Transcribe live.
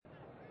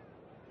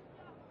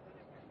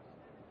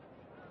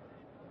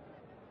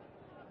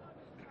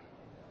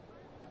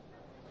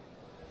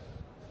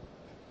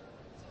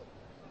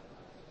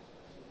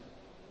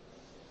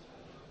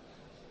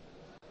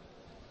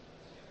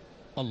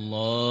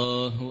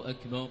الله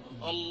أكبر.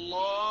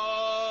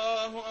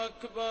 الله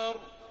أكبر.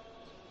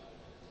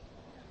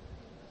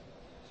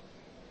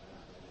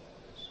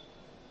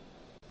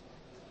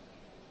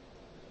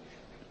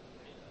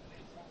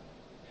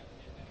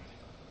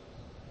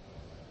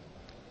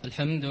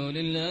 الحمد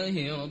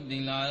لله رب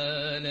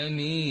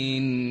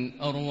العالمين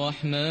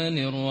الرحمن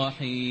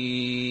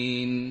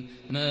الرحيم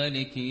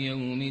مالك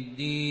يوم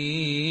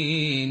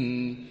الدين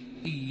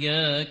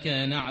إياك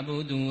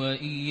نعبد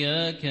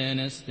وإياك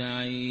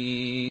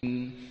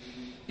نستعين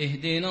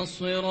اهدنا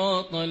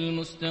الصراط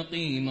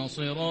المستقيم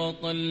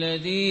صراط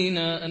الذين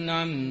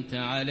أنعمت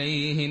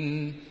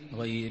عليهم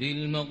غير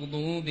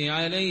المغضوب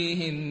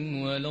عليهم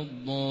ولا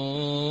الضالين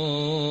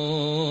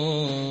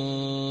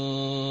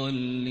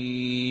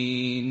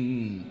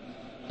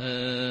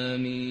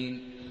آمين.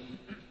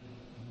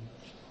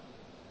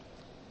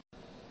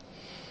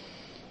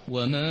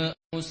 وما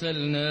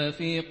أرسلنا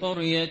في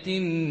قرية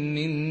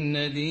من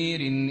نذير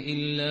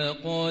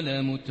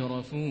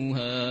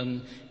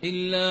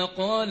إلا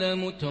قال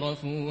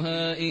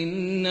مترفوها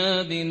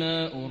إنا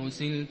بما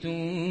أرسلتم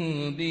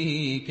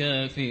به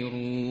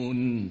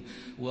كافرون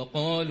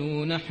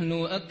وقالوا نحن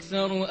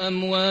أكثر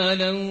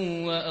أموالا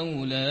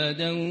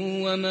وأولادا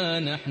وما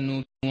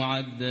نحن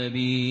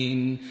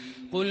معذبين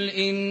قل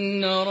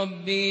إن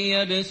ربي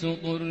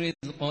يبسط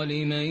الرزق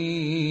لمن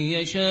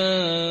يشاء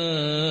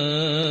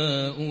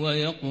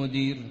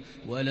ويقدر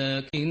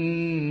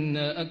ولكن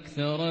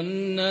أكثر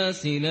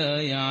الناس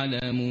لا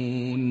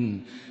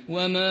يعلمون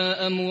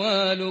وما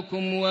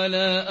أموالكم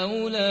ولا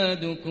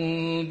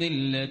أولادكم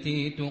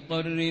بالتي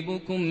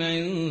تقربكم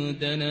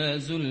عندنا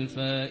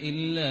زلفى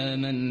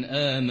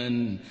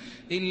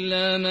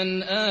إلا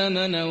من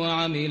آمن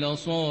وعمل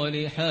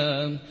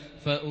صالحا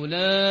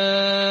فأولئك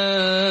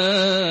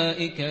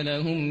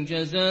لهم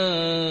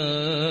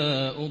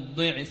جزاء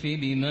الضعف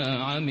بما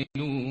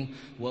عملوا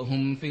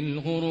وهم في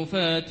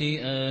الغرفات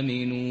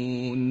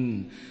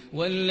آمنون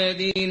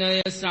والذين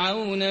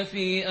يسعون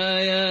في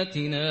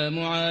آياتنا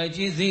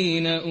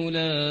معاجزين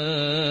أولئك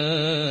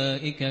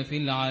في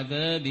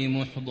العذاب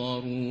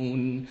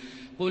محضرون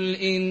قل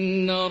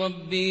إن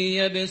ربي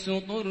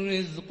يبسط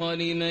الرزق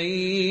لمن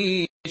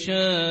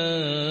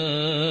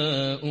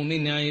يشاء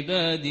من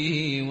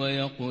عباده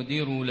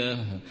ويقدر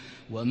له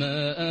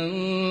وما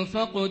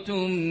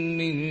أنفقتم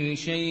من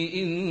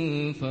شيء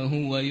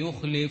فهو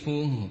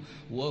يخلفه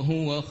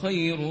وهو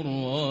خير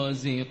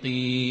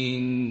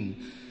الرازقين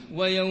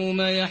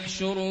ويوم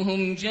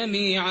يحشرهم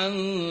جميعا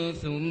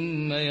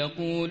ثم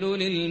يقول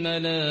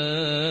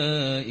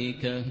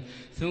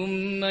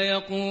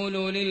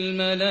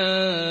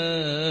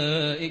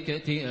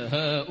للملائكة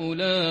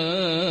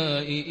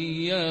أهؤلاء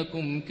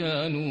إياكم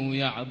كانوا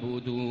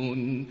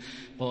يعبدون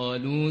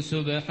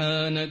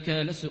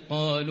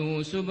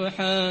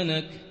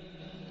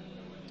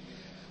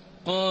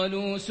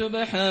قالوا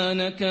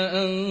سبحانك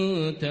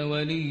أنت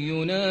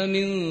ولينا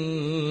من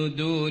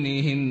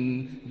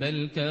دونهم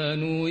بل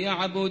كانوا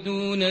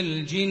يعبدون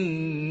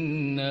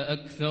الجن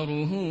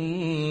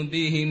أكثرهم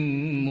بهم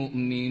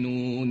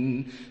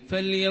مؤمنون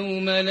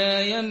فاليوم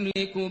لا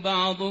يملك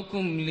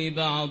بعضكم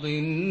لبعض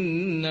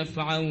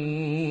نفعا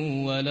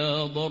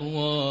ولا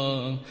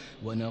ضرا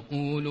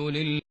ونقول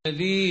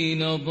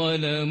للذين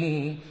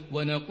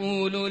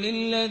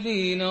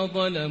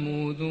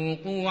ظلموا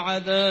ذوقوا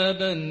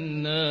عذاب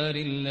النار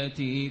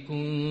التي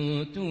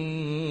كنتم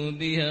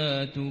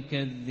بها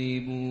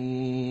تكذبون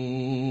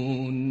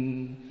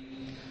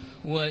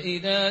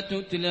وإذا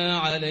تتلى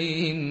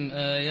عليهم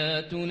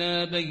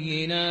آياتنا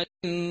بينات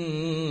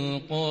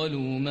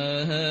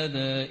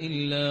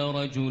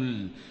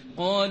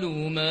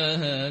قالوا ما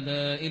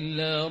هذا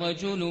إلا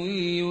رجل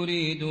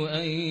يريد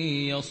أن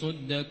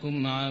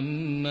يصدكم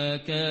عما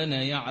كان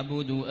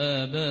يعبد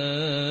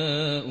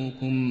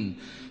آباؤكم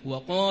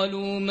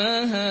وقالوا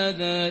ما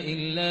هذا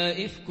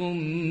إلا إفك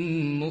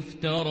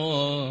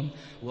مفترى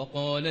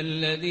وقال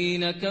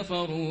الذين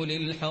كفروا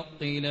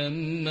للحق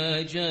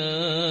لما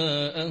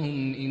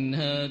جاءهم إن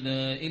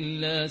هذا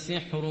إلا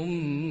سحر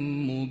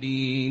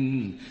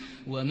مبين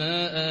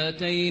وما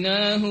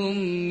آتيناهم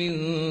من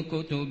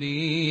كتب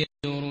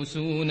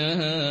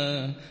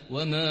يدرسونها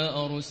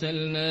وما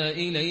أرسلنا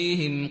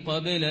إليهم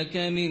قبلك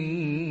من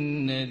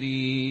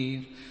نذير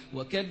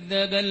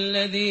وكذب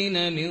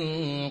الذين من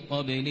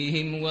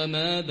قبلهم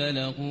وما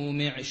بلغوا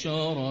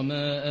معشار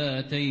ما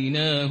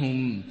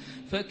آتيناهم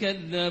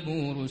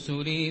فكذبوا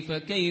رسلي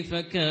فكيف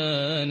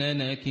كان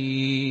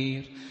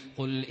نكير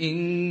قل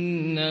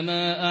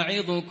إنما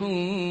أعظكم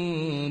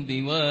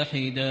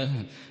بواحدة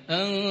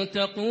أن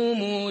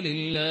تقوموا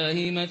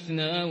لله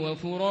مثنى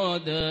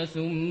وفرادا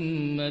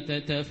ثم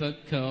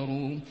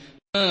تتفكروا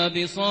ما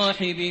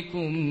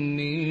بصاحبكم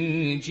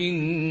من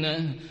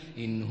جنة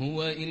إن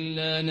هو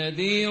إلا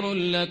نذير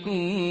لكم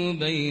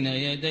بين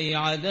يدي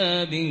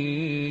عذاب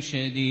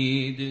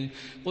شديد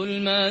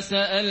قل ما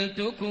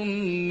سألتكم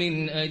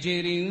من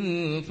أجر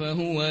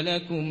فهو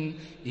لكم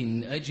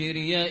إن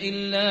أجري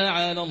إلا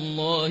على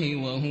الله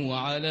وهو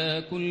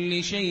على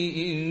كل شيء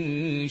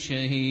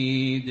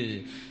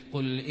شهيد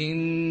قل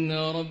إن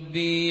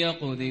ربي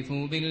يقذف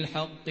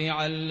بالحق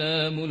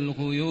علام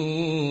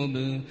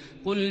الغيوب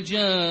قل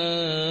جاء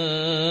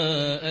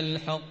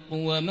الحق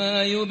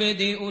وما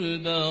يبدئ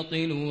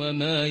الباطل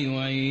وما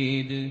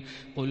يعيد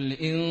قل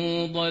إن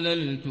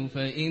ضللت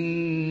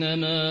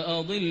فإنما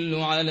أضل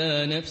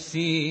على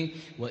نفسي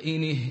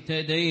وإن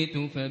اهتديت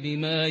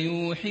فبما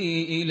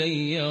يوحي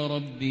إلي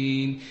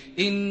ربي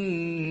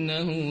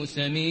إنه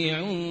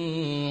سميع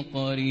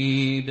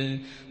قريب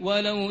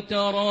ولو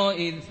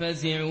ترى إذ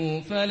فزعوا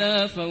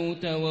فلا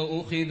فوت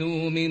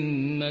وأخذوا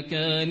من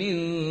مكان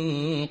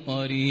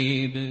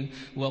قريب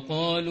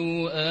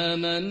وقالوا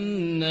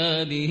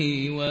آمنا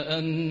به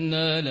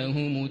وأنى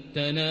لهم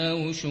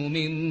التناوش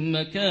من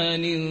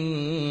مكان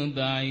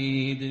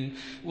بعيد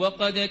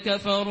وقد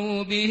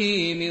كفروا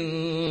به من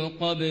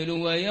قبل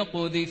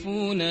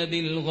ويقذفون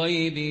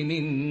بالغيب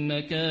من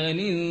مكان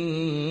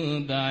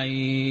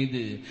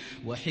بعيد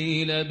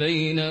وحيل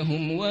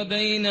بينهم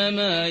وبين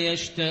ما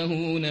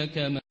يشتهون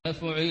كما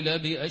فعل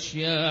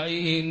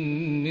بأشياعهم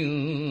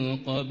من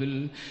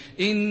قبل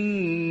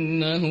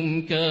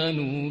إنهم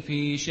كانوا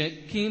في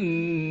شك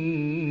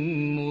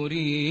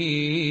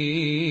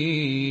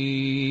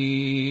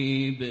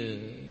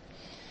مريب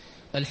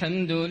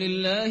الحمد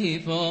لله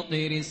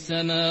فاطر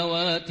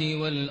السماوات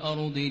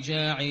والأرض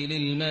جاعل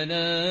الملائكة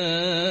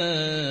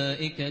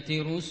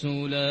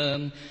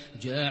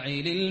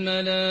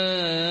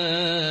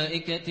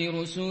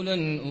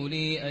رسلا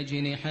أولي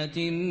أجنحة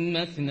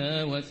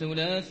مثنى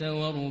وثلاث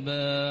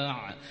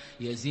ورباع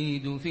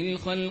يزيد في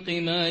الخلق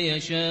ما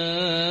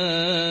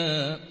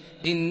يشاء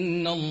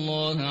إن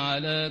الله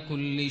على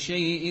كل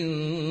شيء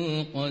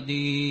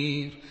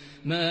قدير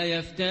ما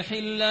يفتح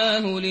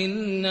الله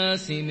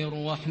للناس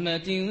من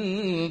رحمة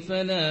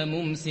فلا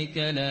ممسك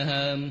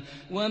لها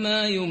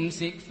وما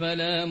يمسك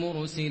فلا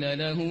مرسل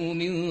له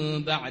من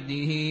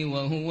بعده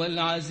وهو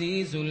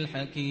العزيز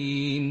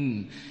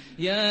الحكيم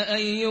يا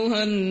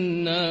أيها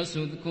الناس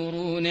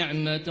اذكروا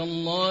نعمة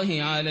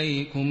الله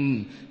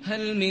عليكم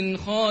هل من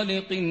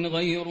خالق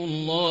غير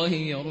الله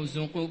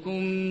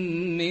يرزقكم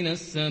من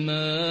السماء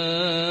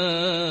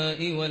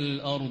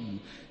والأرض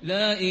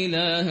لا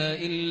إله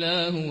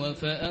إلا هو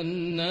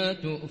فأنى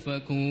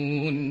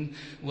تؤفكون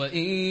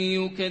وإن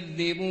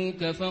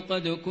يكذبوك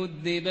فقد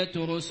كذبت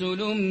رسل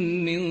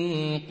من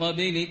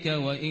قبلك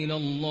وإلى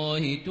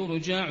الله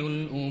ترجع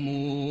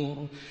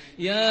الأمور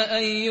يا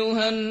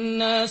أيها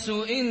الناس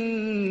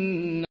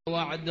إن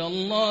وعد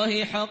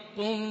الله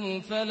حق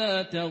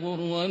فلا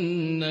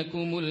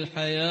تغرنكم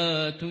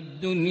الحياة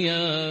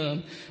الدنيا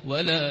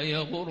ولا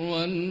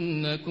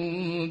يغرنكم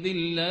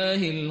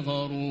بالله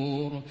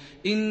الغرور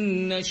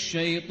إن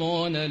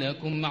الشيطان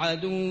لكم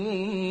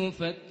عدو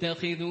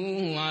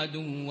فاتخذوه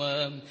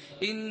عدوا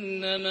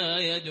إنما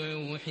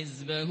يدعو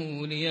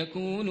حزبه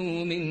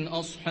ليكونوا من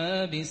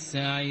أصحاب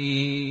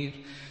السعير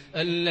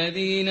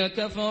الذين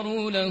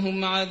كفروا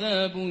لهم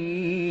عذاب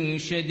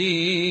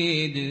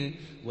شديد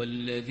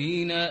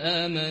والذين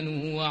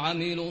آمنوا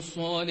وعملوا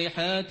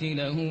الصالحات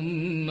لهم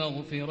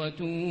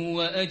مغفرة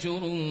وأجر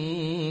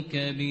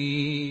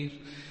كبير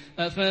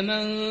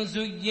أفمن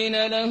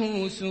زين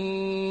له سوء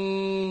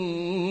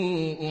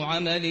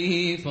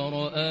عمله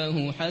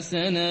فرآه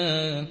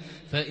حسنا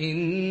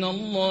فإن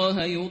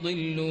الله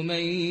يضل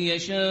من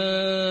يشاء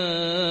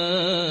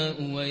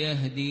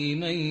ويهدي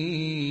من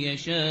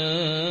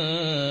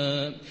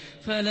يشاء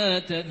فلا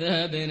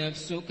تذهب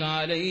نفسك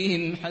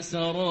عليهم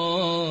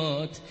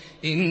حسرات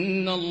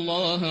إن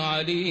الله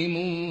عليم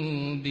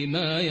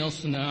بما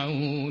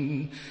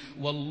يصنعون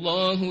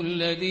والله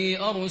الذي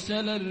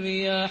أرسل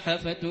الرياح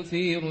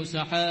فتثير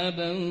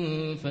سحابا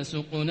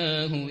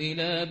فسقناه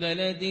إلى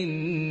بلد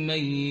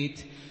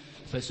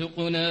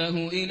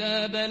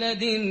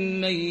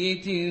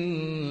ميت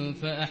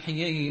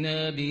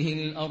فأحيينا به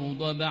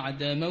الأرض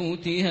بعد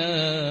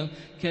موتها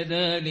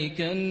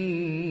كذلك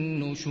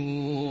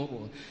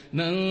النشور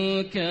من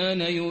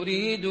كان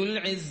يريد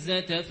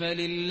العزة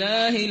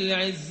فلله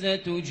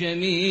العزة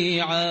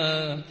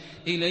جميعا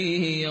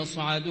إليه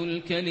يصعد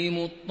الكلم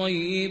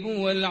الطيب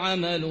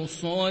والعمل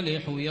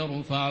الصالح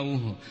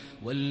يرفعه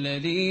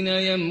والذين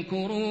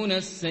يمكرون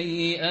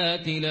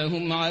السيئات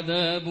لهم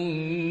عذاب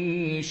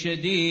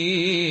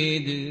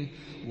شديد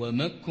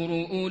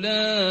ومكر أولئك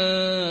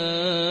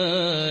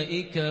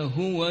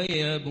هو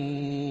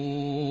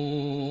يبور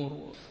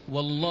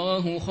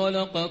والله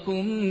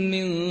خلقكم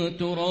من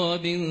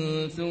تراب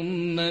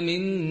ثم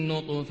من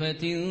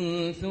نطفة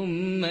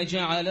ثم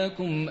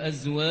جعلكم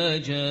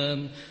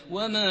أزواجا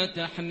وما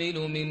تحمل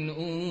من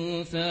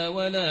أنثى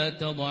ولا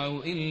تضع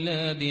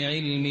إلا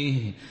بعلمه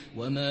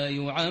وما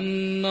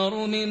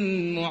يعمر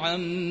من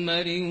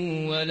معمر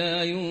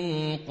ولا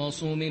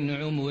ينقص من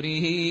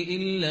عمره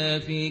إلا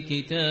في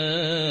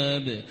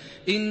كتاب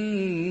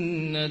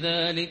إن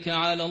ذلك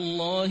على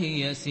الله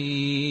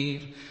يسير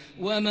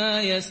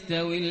وما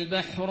يستوي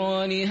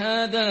البحران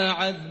هذا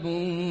عذب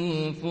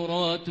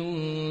فرات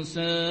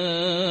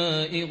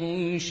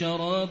سائغ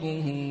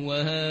شرابه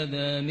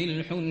وهذا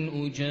ملح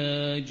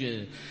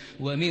أجاج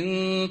ومن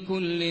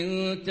كل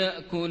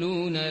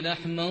تأكلون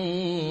لحما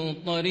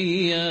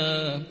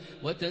طريا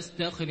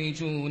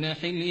وتستخرجون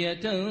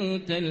حلية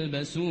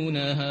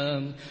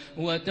تلبسونها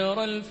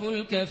وترى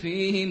الفلك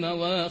فيه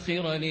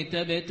مواخر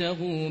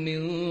لتبتغوا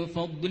من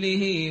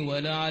فضله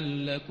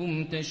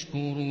ولعلكم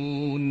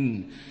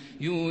تشكرون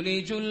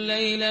يولج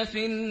الليل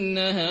في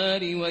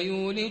النهار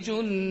ويولج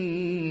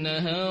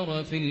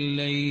النهار في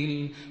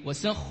الليل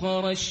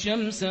وسخر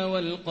الشمس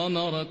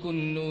والقمر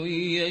كل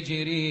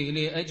يجري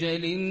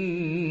لأجل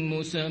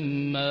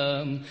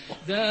مسمى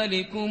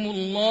ذلكم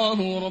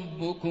الله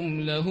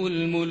ربكم له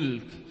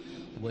الملك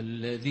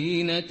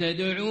والذين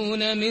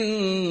تدعون من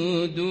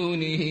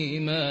دونه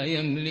ما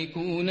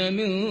يملكون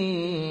من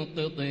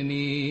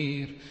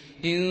قطمير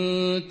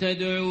إن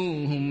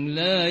تدعوهم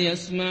لا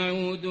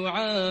يسمعوا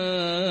دعاءكم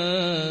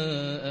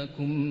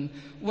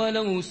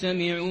ولو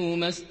سمعوا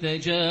ما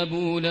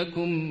استجابوا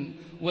لكم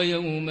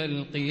ويوم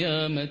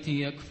القيامة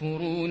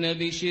يكفرون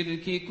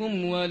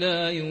بشرككم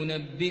ولا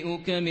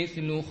ينبئك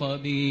مثل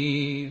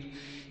خبير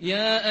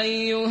يا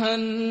أيها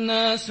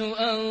الناس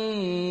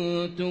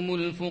أنتم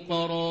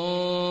الفقراء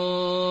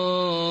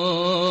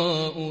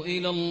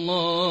إلى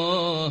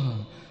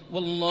الله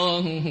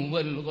والله هو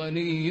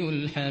الغني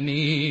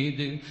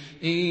الحميد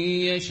إن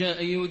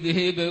يشأ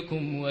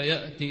يذهبكم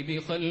ويأتي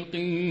بخلق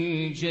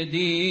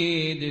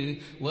جديد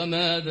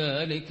وما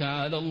ذلك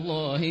على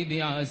الله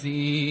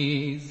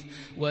بعزيز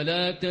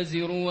ولا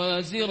تزر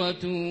وازرة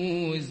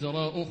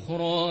وزر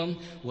أخرى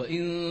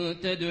وإن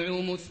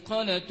تدع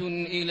مثقلة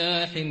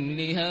إلى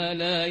حملها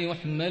لا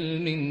يحمل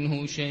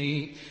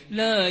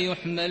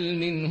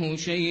منه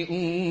شيء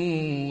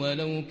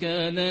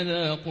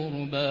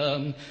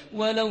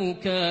ولو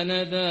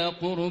كان ذا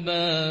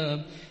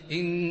قربى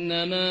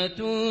إنما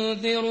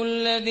تنذر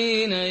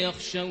الذين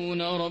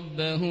يخشون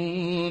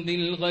ربهم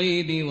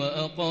بالغيب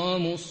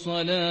وأقاموا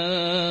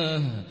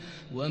الصلاة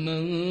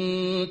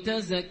ومن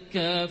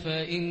تزكى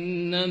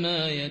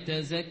فإنما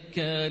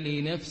يتزكى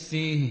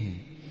لنفسه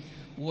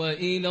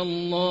وإلى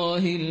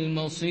الله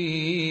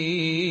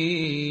المصير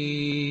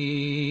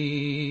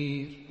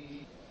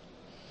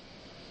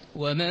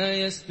وما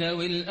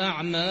يستوي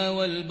الأعمى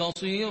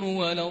والبصير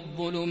ولا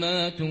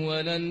الظلمات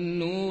ولا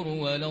النور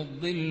ولا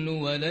الظل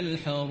ولا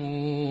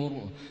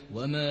الحرور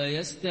وما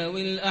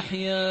يستوي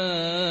الأحياء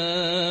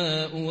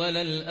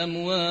ولا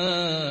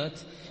الأموات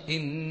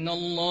إن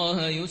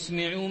الله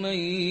يسمع من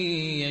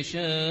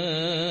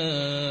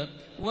يشاء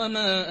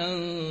وما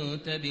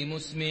أنت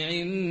بمسمع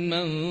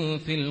من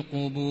في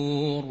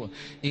القبور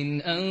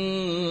إن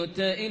أنت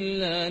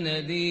إلا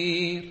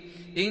نذير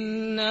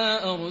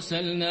إنا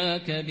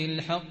أرسلناك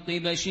بالحق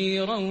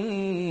بشيرا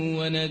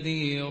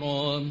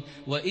ونذيرا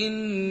وإن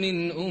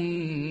من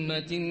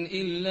أمة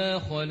إلا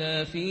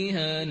خلا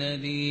فيها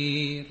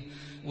نذير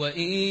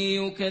وإن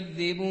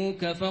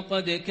يكذبوك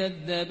فقد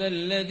كذب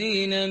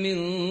الذين من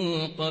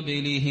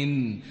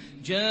قبلهم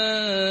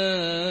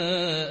جاءتهم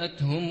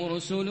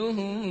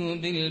رسلهم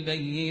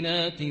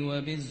بالبينات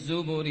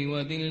وبالزبر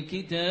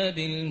وبالكتاب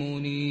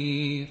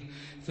المنير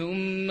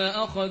ثم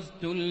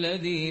أخذت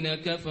الذين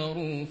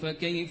كفروا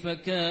فكيف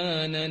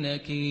كان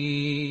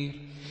نكير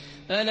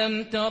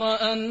ألم تر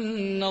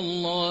أن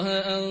الله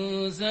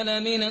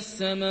أنزل من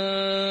السماء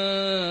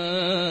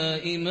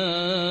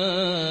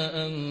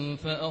ماء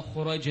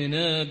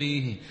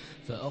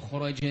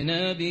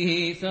فأخرجنا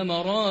به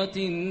ثمرات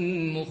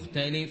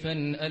مختلفا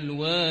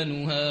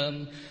ألوانها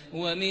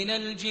ومن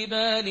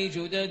الجبال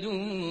جدد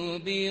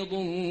بيض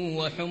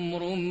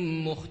وحمر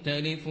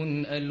مختلف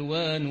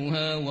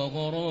ألوانها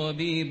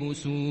وغرابيب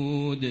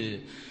سود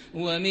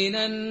ومن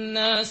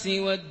الناس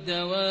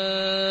والدواب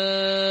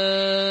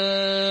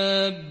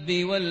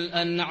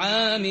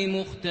والأنعام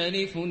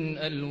مختلف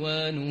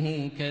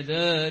ألوانه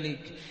كذلك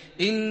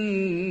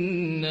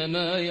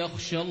إنما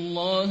يخشى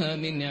الله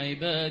من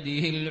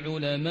عباده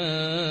العلماء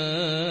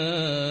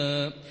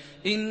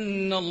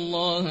إن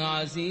الله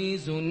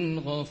عزيز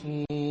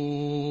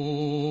غفور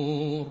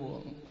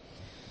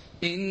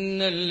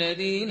إن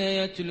الذين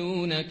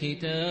يتلون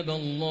كتاب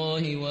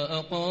الله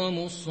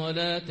وأقاموا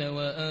الصلاة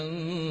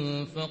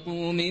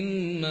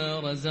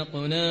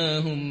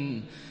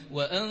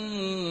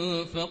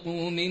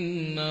وأنفقوا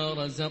مما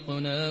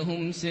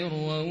رزقناهم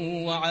سرا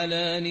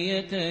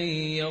وعلانية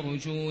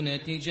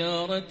يرجون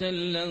تجارة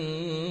لن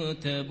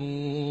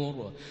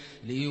تبور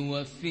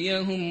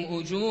ليوفيهم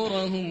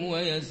أجورهم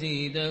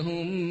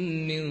ويزيدهم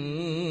من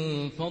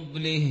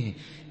فضله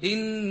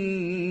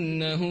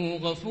إنه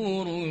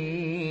غفور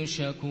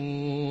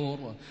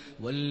شكور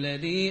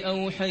والذي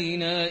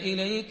أوحينا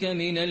إليك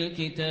من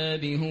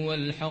الكتاب هو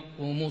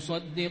الحق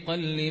مصدقا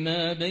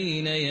لما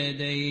بين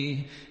يديه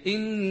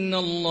إن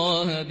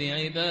الله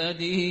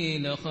بعباده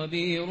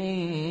لخبير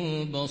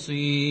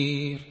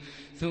بصير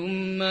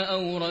ثم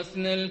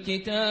أورثنا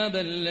الكتاب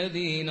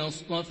الذين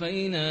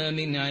اصطفينا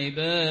من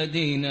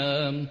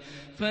عبادنا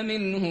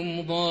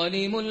فمنهم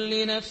ظالم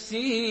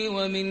لنفسه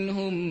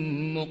ومنهم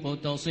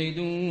مقتصد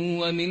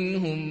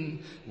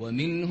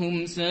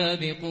ومنهم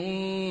سابق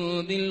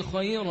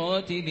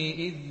بالخيرات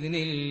بإذن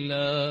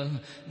الله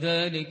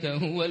ذلك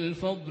هو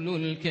الفضل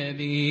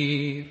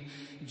الكبير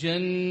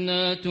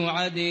جنات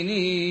عدن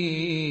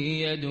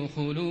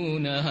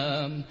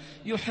يدخلونها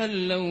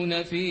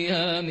يحلون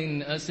فيها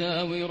من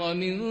أساور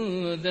من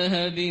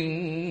ذهب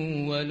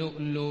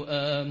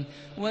ولؤلؤا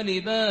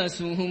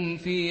ولباسهم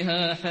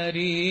فيها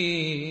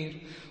حرير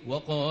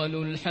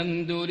وقالوا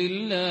الحمد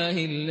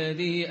لله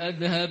الذي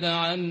أذهب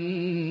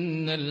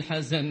عنا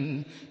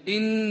الحزن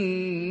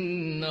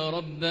إن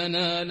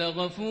ربنا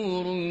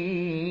لغفور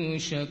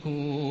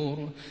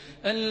شكور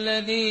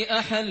الذي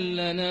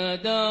أحلنا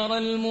دار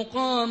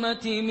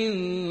المقامة من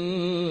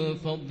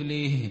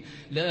فضله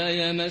لا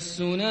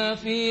يمسنا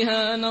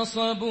فيها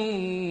نصب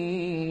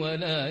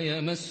ولا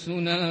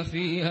يمسنا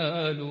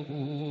فيها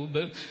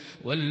لغوب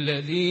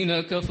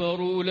والذين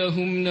كفروا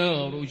لهم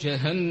نار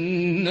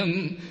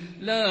جهنم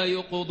لا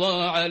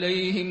يقضى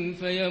عليهم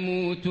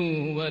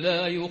فيموتوا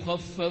ولا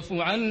يخفف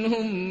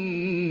عنهم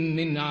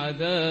من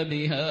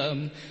عذابها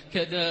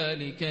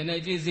كذلك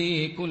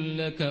نجزي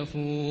كل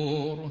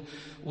كفور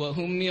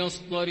وهم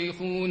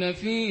يصطرخون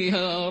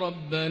فيها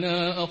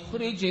ربنا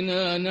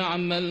أخرجنا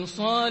نعمل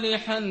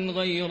صالحا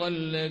غير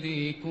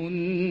الذي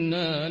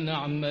كنا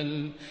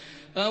نعمل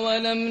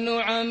أولم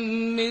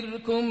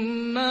نعمركم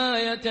ما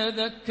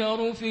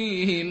يتذكر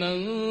فيه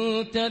من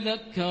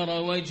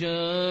تذكر وجاءكم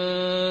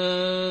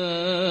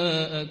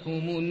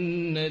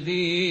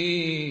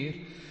النذير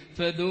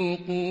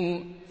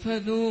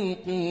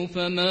فذوقوا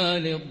فما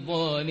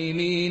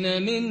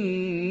للظالمين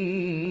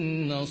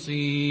من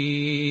نصير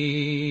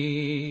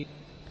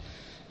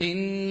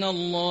إن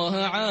الله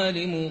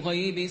عالم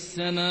غيب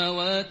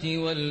السماوات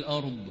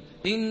والأرض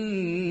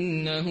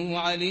إنه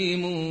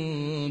عليم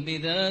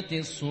بذات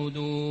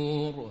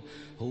الصدور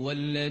هو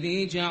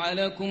الذي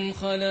جعلكم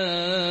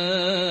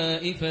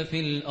خلائف في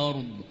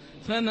الأرض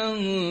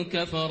فمن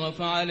كفر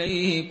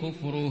فعليه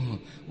كفره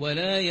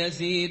ولا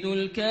يزيد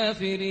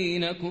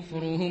الكافرين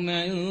كفرهم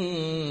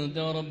عند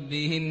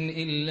ربهم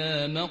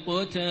إلا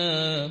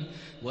مقتا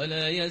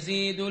ولا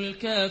يزيد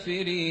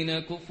الكافرين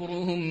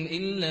كفرهم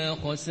إلا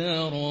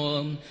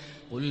خسارا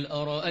قل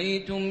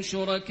أرأيتم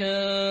شركاءكم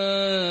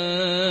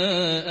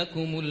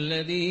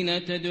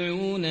الذين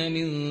تدعون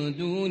من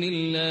دون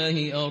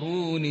الله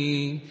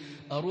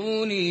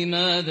أروني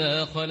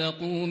ماذا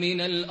خلقوا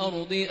من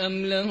الأرض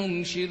أم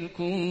لهم شرك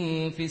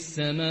في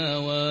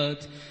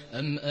السماوات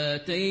أم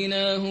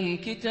آتيناهم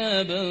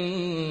كتابا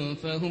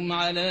فهم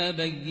على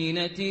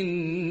بينة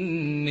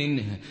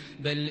منه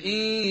بل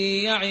إن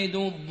يعد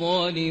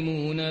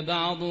الظالمون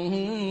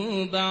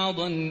بعضهم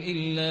بعضا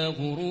إلا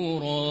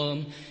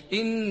غرورا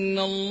إن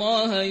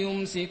الله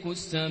يمسك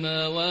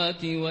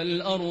السماوات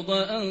والأرض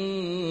أن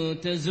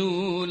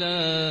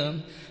تزولا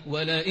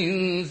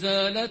ولئن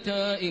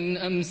زالتا إن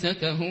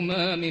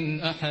أمسكهما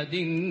من أحد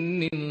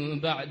من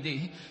بعده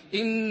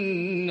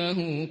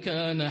إنه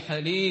كان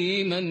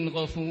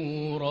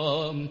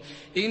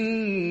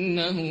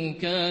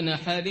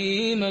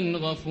حليما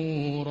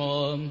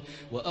غفورا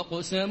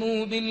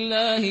وأقسموا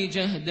بالله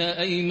جهد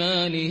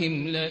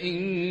أيمانهم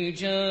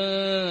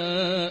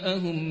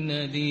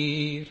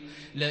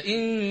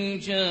لئن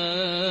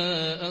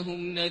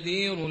جاءهم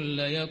نذير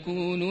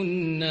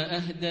ليكونن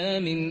أهدى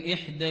من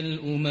إحدى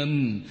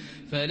الأمم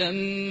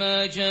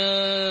فلما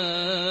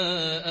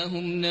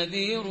جاءهم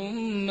نذير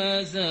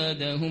ما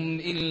زادهم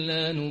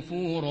إلا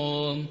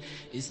نفورا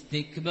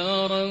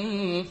استكبارا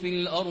في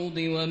الأرض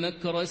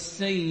ومكر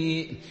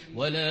السيء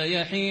ولا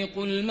يحيق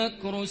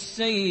المكر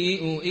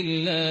السيء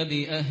إلا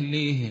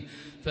بأهله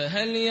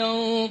فهل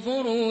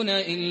ينظرون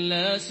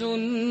إلا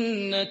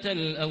سنة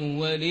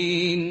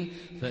الأولين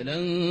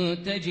فلن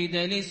تجد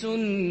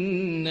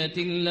لسنة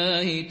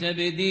الله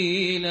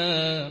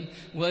تبديلا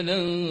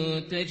ولن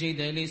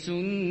تجد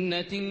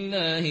لسنة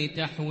الله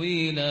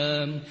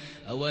تحويلا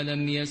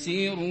أولم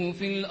يسيروا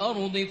في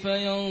الأرض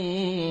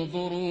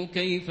فينظروا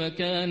كيف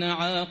كان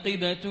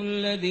عاقبة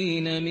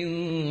الذين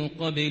من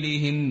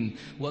قبلهم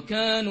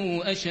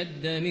وكانوا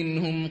أشد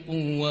منهم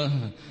قوة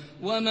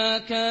وما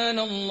كان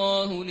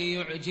الله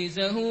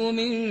ليعجزه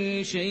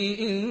من شيء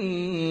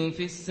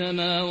في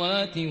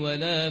السماوات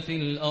ولا في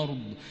الأرض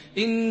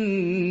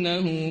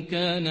إنه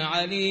كان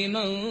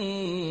عليما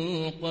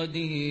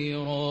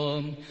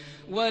قديرا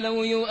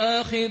ولو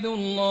يؤاخذ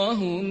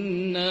الله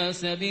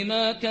الناس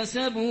بما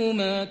كسبوا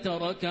ما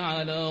ترك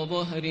على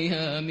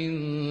ظهرها من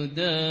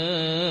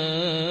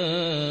دابة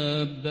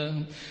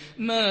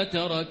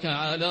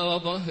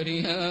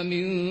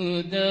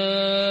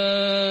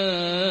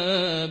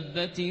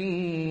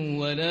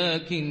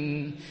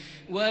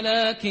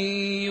ولكن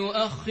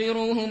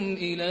يؤخرهم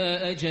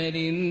إلى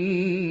أجل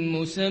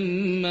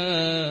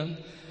مسمى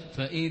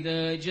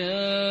فإذا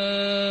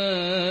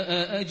جاء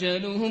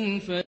أجلهم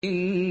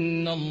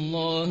فإن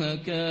الله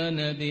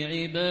كان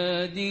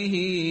بعباده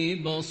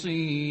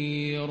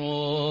بصيرا.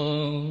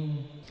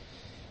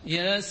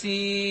 ياسين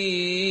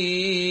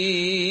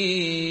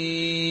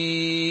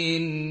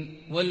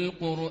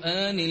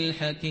والقرآن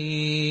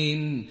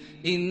الحكيم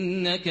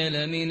إنك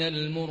لمن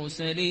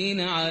المرسلين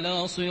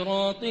على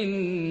صراط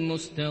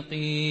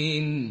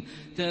مستقيم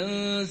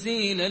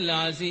تنزيل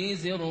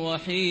العزيز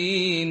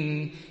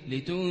الرحيم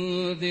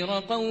لتنذر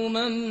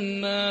قوما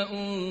ما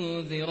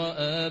أنذر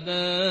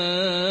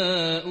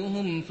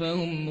آباؤهم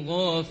فهم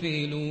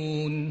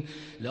غافلون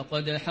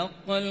لقد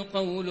حق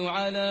القول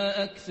على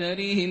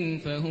أكثرهم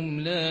فهم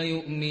لا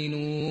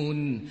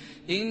يؤمنون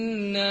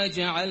إنا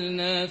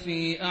جعلنا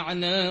في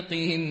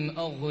أعناقهم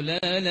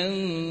أغلالا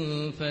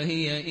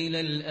فهي إلى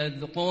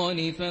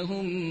الأذقان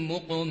فهم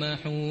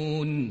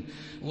مقمحون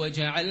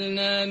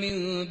وجعلنا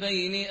من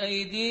بين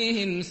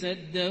أيديهم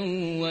سدا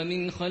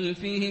ومن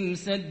خلفهم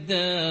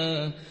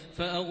سدا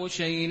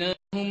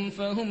فأغشيناهم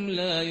فهم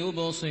لا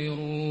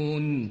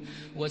يبصرون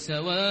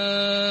وسواء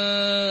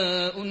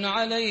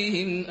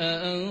عليهم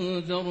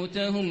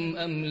أأنذرتهم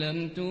أم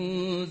لم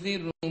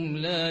تنذرهم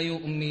لا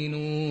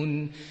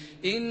يؤمنون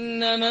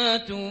إنما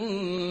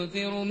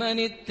تنذر من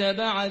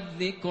اتبع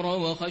الذكر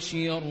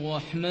وخشي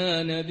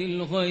الرحمن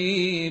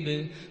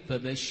بالغيب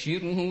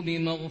فبشره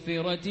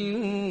بمغفرة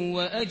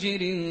وأجر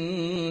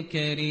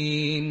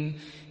كريم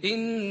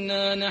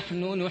إنا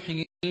نحن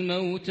نحيي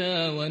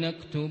الموتى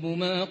ونكتب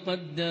ما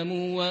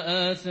قدموا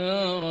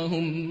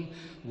وآثارهم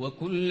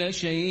وكل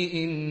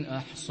شيء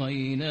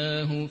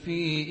أحصيناه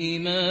في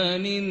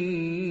إمام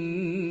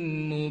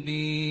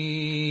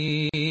مبين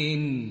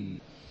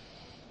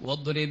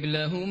واضرب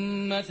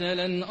لهم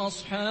مثلا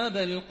أصحاب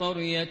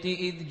القرية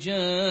إذ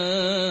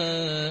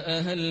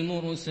جاءها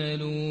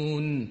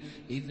المرسلون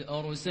إذ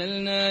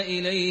أرسلنا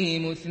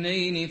إليهم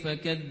 2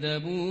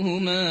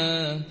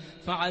 فكذبوهما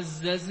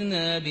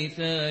فعززنا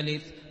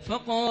بثالث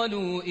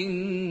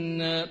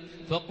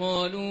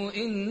فقالوا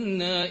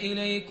إنا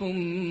إليكم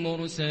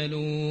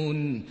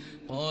مرسلون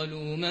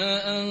قالوا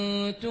ما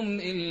أنتم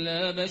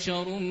إلا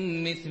بشر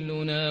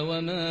مثلنا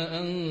وما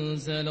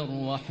أنزل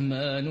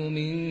الرحمن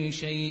من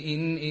شيء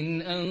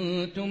إن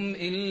أنتم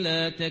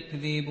إلا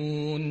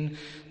تكذبون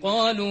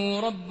قالوا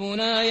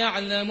ربنا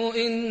يعلم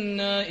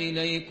إنا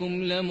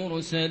إليكم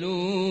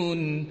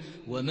لمرسلون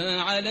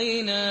وما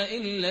علينا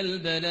إلا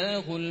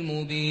البلاغ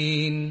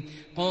المبين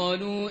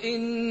قالوا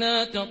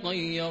إنا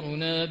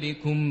تطيرنا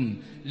بكم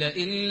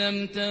لئن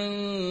لم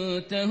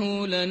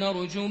تنتهوا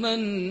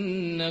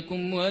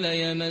لنرجمنكم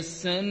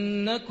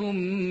وليمسنكم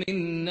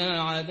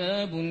منا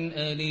عذاب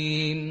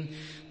أليم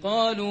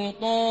قالوا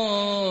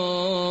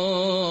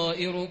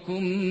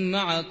طائركم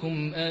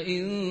معكم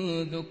أئن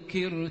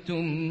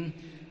ذكرتم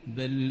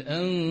بل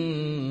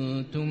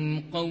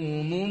أنتم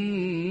قوم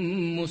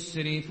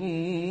مسرفون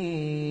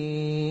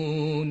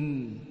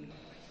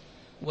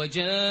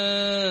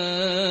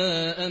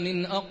وجاء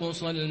من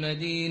أقصى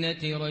المدينة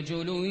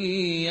رجل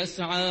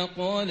يسعى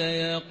قال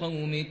يا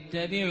قوم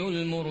اتبعوا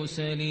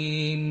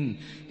المرسلين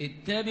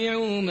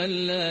اتبعوا من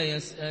لا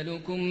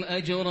يسألكم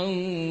أجرا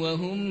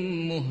وهم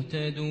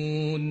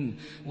مهتدون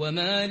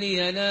وما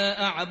لي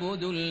لا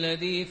أعبد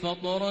الذي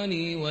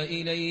فطرني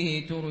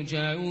وإليه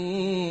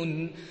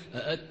ترجعون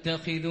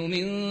أأتخذ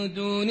من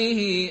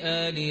دونه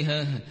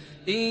آلهة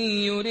إن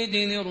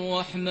يردني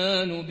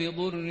الرحمن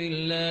بضر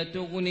لا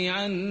تغن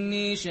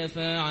عني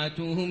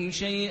شفاعتهم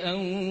شيئا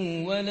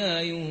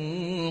ولا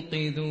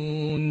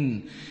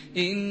ينقذون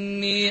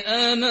إني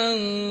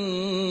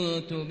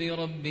آمنت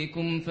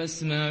بربكم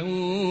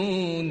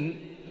فاسمعون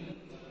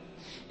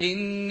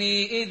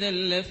إني إذا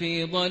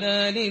لفي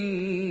ضلال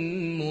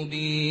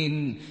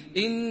مبين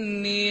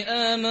إني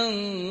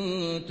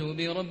آمنت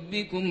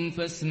بربكم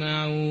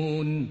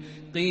فاسمعون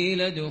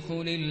قيل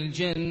ادخل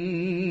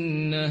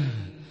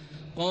الجنة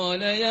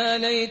قال يا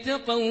ليت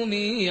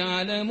قومي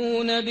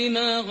يعلمون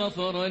بما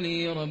غفر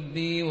لي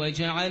ربي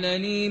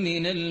وجعلني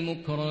من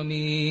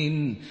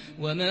المكرمين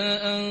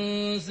وما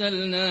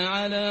أنزلنا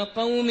على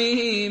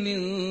قومه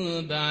من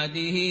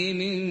بعده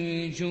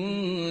من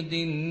جند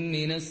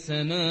من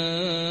السماء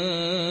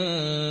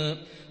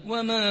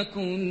وما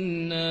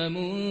كنا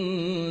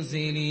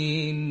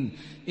منزلين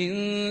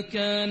إن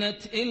كانت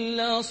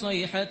إلا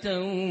صيحة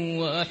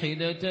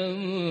واحدة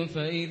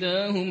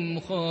فإذا هم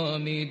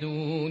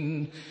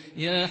خامدون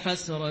يا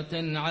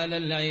حسرة على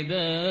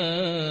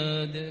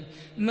العباد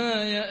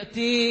ما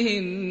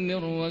يأتيهم من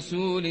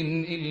رسول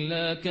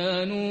إلا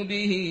كانوا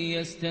به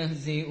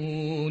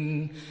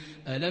يستهزئون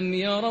ألم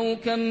يروا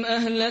كم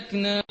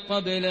أهلكنا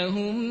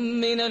قبلهم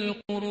من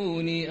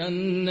القرون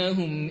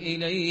أنهم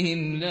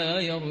إليهم لا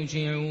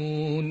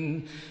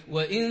يرجعون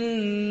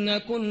وإن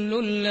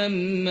كل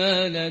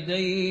لما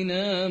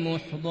لدينا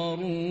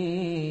محضرون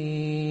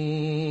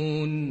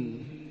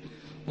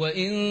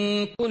وإن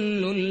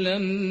كل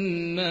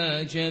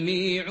لما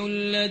جميع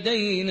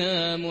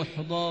لدينا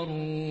محضرون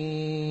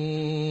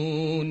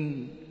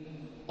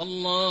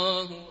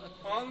الله أكبر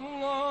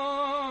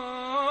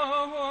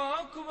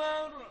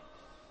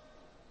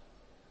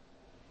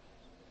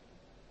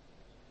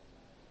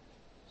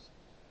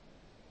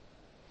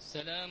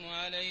السلام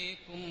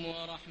عليكم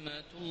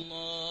ورحمة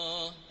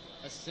الله.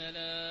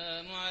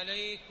 السلام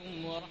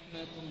عليكم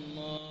ورحمة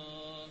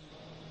الله.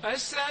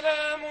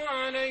 السلام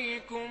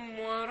عليكم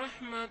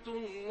ورحمة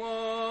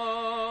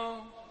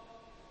الله.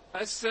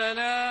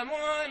 السلام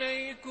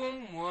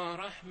عليكم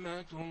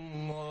ورحمة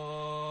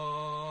الله.